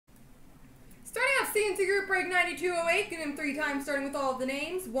C&C Group break 9208. Get them 3 times, starting with all of the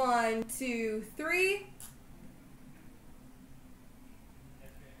names. 1, 2, 3.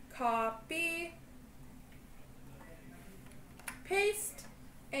 Copy. Paste.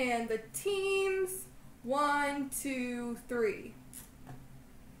 And the teams. 1, 2, 3.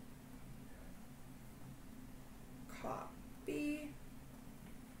 Copy.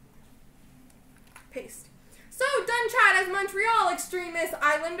 Paste. So, done chat as Montreal, Extremist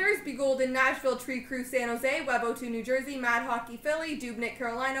Islanders, Be Golden Nashville, Tree Crew San Jose, Web 02 New Jersey, Mad Hockey Philly, Dubnik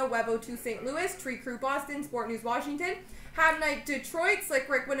Carolina, Web 02 St. Louis, Tree Crew Boston, Sport News Washington, Have Night Detroit, Slick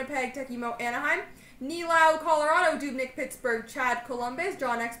Rick Winnipeg, Tekimo Anaheim, Neelau Colorado, Dubnik Pittsburgh, Chad Columbus,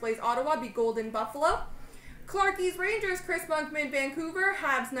 John X Blaze Ottawa, Be Golden Buffalo, Clarkies Rangers, Chris Monkman Vancouver,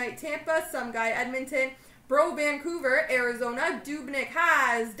 Habs Night Tampa, Some Guy Edmonton, Bro Vancouver, Arizona, Dubnik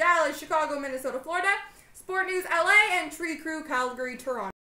has Dallas, Chicago, Minnesota, Florida, Sport News LA, and Tree Crew Calgary, Toronto.